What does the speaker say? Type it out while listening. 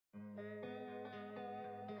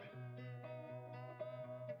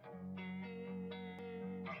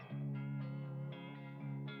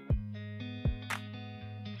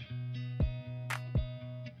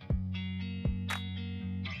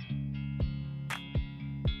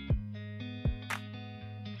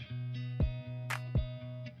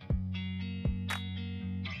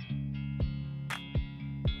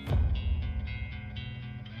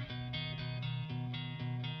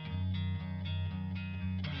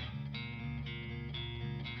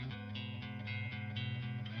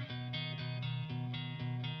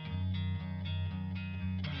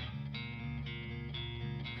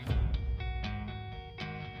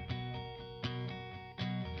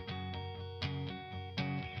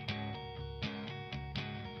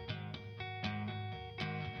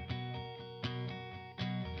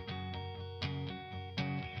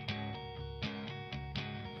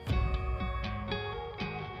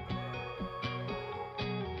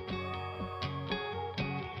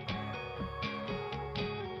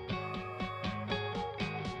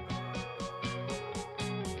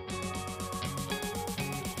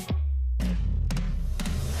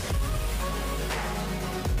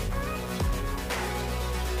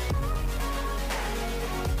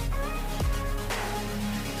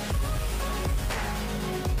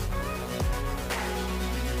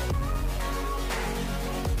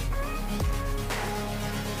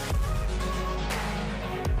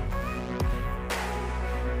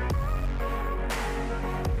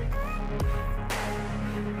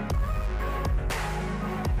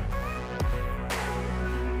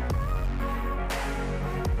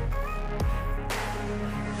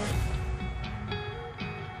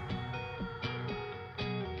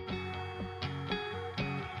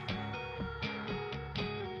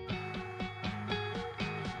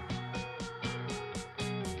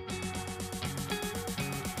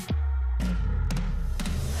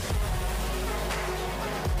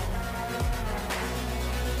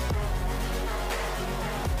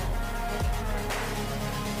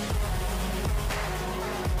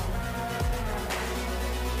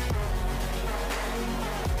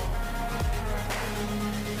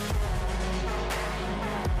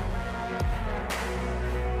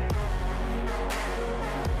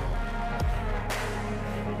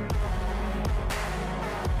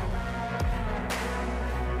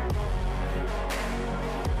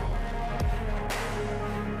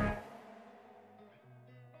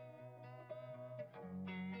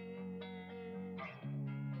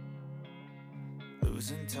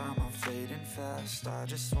Losing time, I'm fading fast. I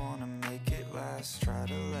just wanna make it last. Try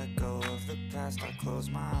to let go of the past. I close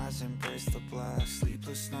my eyes, embrace the blast.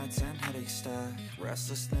 Sleepless nights and headaches stack.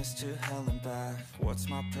 Restlessness to hell and back. What's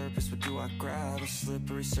my purpose? What do I grab? A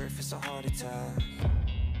slippery surface, a heart attack.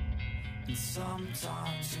 And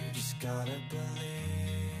sometimes you just gotta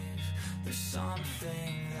believe there's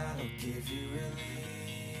something that'll give you relief.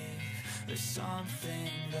 There's something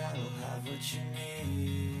that'll have what you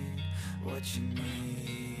need, what you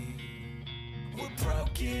need. We're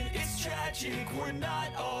broken, it's tragic, we're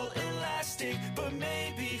not all elastic, but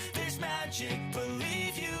maybe there's magic,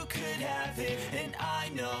 believe you could have it. And I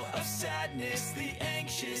know of sadness, the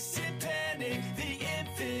anxious and panic, the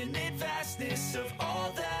infinite vastness of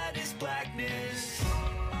all that is blackness.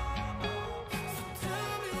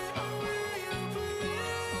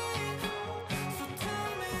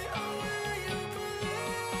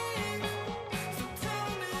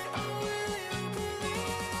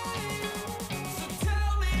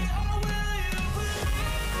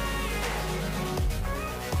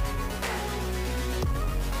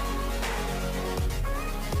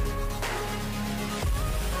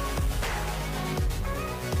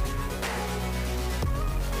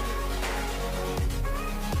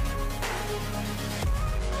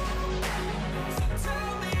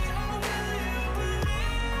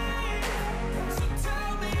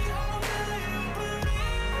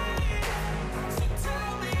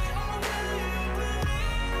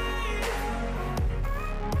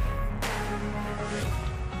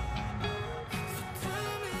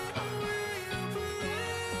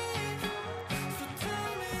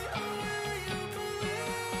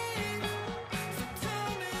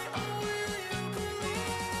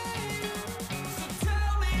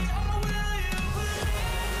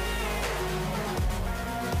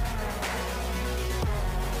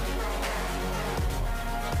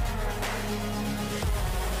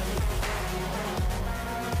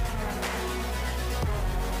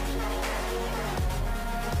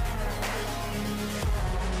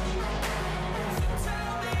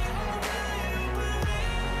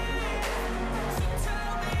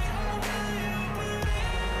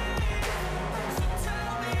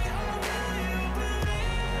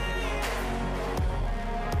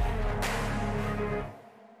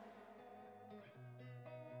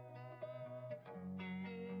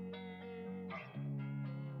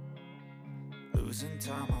 Losing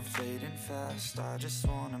time, I'm fading fast. I just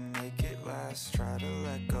wanna make it last. Try to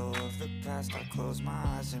let go of the past. I close my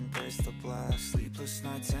eyes, embrace the blast. Sleepless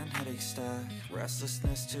nights and headaches stack.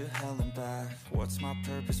 Restlessness to hell and back. What's my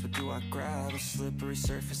purpose? What do I grab? A slippery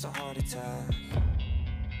surface, a heart attack.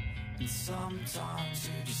 And sometimes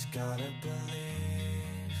you just gotta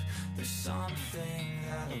believe there's something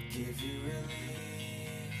that'll give you relief.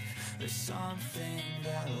 There's something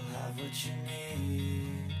that'll have what you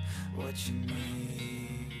need, what you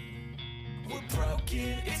need. We're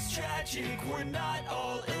broken, it's tragic, we're not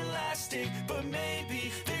all elastic, but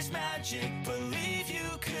maybe there's magic, believe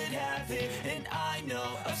you could have it. And I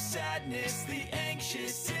know of sadness, the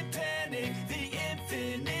anxious and panic, the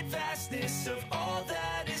infinite vastness of all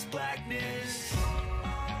that is black.